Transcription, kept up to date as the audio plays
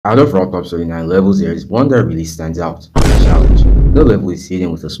Out of all top 39 levels, there is one that really stands out, the challenge. The level is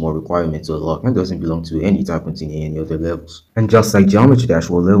hidden with a small requirement to unlock and doesn't belong to any type containing any other levels. And just like Geometry Dash,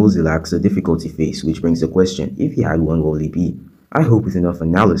 what levels it lacks a difficulty phase, which brings the question, if he had one, what would it be? I hope with enough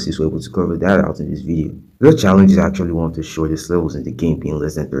analysis we're able to cover that out in this video. The challenge is actually one of the shortest levels in the game, being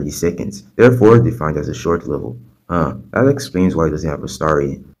less than 30 seconds, therefore defined as a short level. That explains why it doesn't have a star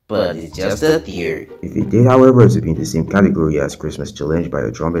rating. But it's just a theory. If it did, however, to be in the same category as Christmas Challenge by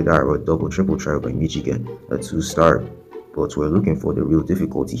Andromeda or Double Triple Trial by Michigan, a 2-star. But we're looking for the real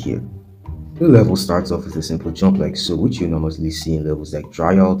difficulty here. The level starts off with a simple jump like so, which you normally see in levels like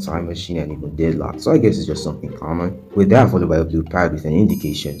Trial, Time Machine, and even Deadlock, so I guess it's just something common. With that followed by a blue pad with an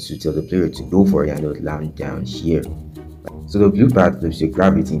indication to tell the player to go for it and not land down here. So the blue pad flips your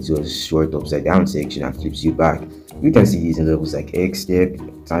gravity into a short upside down section and flips you back. You can see these in levels like X-Step,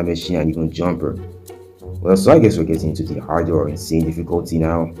 Time Machine, and even Jumper. Well, so I guess we're getting into the harder or insane difficulty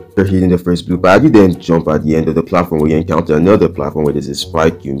now. After hitting the first blue pad, you then jump at the end of the platform where you encounter another platform where there's a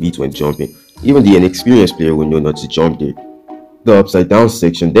spike you meet when jumping. Even the inexperienced player will know not to jump there. The upside down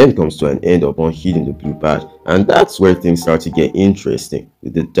section then comes to an end upon hitting the blue pad, and that's where things start to get interesting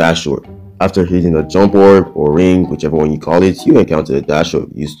with the dash orb. After hitting a jump orb or ring, whichever one you call it, you encounter a dash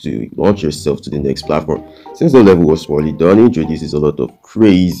orb used to launch yourself to the next platform. Since the level was poorly done, it introduces a lot of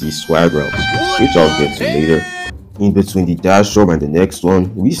crazy swag routes, which I'll get to later. In between the dash orb and the next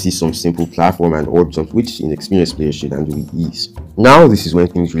one, we see some simple platform and orb jumps which inexperienced players should handle with ease. Now this is when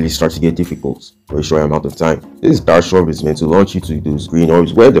things really start to get difficult for a short amount of time. This dash orb is meant to launch you to those green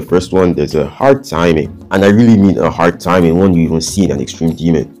orbs where the first one there's a hard timing, and I really mean a hard timing, one you even see in an extreme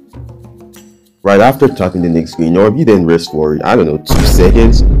demon. Right after tapping the next green orb, you then rest for, I don't know, 2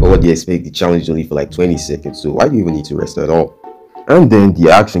 seconds, but what do you expect, the challenge is only for like 20 seconds, so why do you even need to rest at all? And then the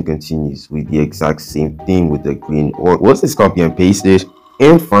action continues with the exact same thing with the green orb. Once it's copy and pasted,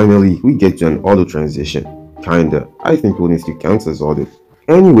 and finally we get to an auto transition. Kinda. I think holding still counts as auto.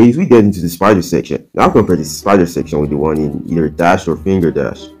 Anyways, we get into the spider section. Now compare the spider section with the one in either dash or finger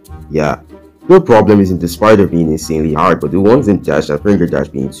dash. Yeah. The problem isn't the spider being insanely hard, but the ones in dash and finger dash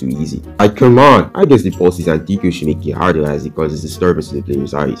being too easy. Like, come on, I guess the pulses and DQ should make it harder as it causes disturbance to the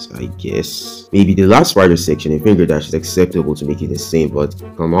player's eyes, I guess. Maybe the last spider section in finger dash is acceptable to make it insane, but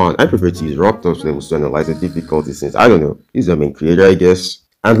come on, I prefer to use rock touch levels to analyze the difficulty since, I don't know, he's the main creator, I guess.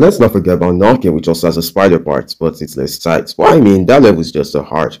 And let's not forget about knocking, which also has a spider part, but it's less tight. But I mean, that level is just so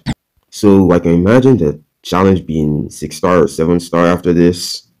hard. So I can imagine the challenge being 6-star or 7-star after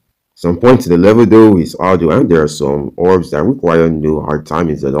this. Some point to the level though is auto, and there are some orbs that require no hard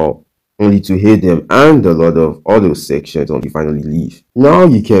timings at all, only to hit them, and a lot of auto sections until you finally leave. Now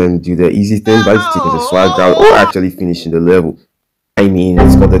you can do the easy thing by taking the swag down or actually finishing the level. I mean,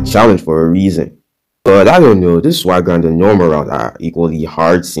 it's called a challenge for a reason. But I don't know, the swag and the normal route are equally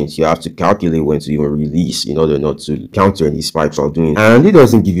hard since you have to calculate when to even release in order not to counter any spikes while doing it. And it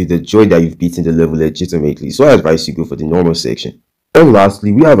doesn't give you the joy that you've beaten the level legitimately, so I advise you go for the normal section. And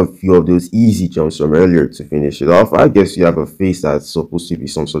lastly, we have a few of those easy jumps from earlier to finish it off. I guess you have a face that's supposed to be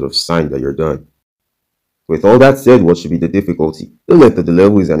some sort of sign that you're done. With all that said, what should be the difficulty? The length of the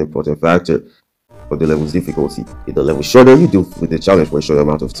level is an important factor for the level's difficulty. If the level is shorter, you deal with the challenge for a short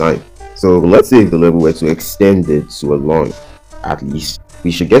amount of time. So let's say if the level were to extend it to a long, at least,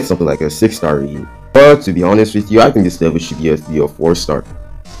 we should get something like a 6-star rating. But to be honest with you, I think this level should be a 3 or 4-star.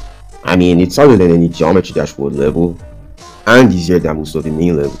 I mean, it's harder than any Geometry Dash level, and easier than most of the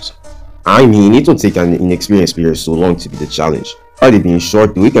main levels. I mean, it won't take an inexperienced player so long to beat the challenge. By they being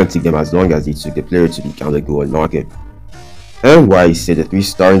short though, it can take them as long as it took the player to be counted go and knock him. And why I said a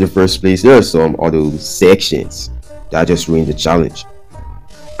 3-star in the first place, there are some other sections that just ruined the challenge.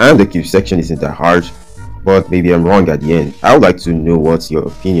 And the cube section isn't that hard, but maybe I'm wrong at the end. I would like to know what your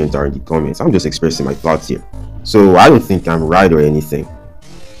opinions are in the comments. I'm just expressing my thoughts here, so I don't think I'm right or anything.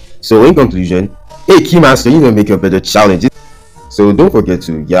 So in conclusion, hey Keymaster, you don't make a better challenge. So don't forget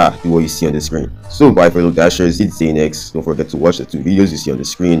to, do what you see on the screen. So bye fellow dashers, it's next. Don't forget to watch the 2 videos you see on the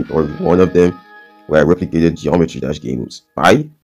screen, or one of them, where I replicated Geometry Dash game moves. Bye.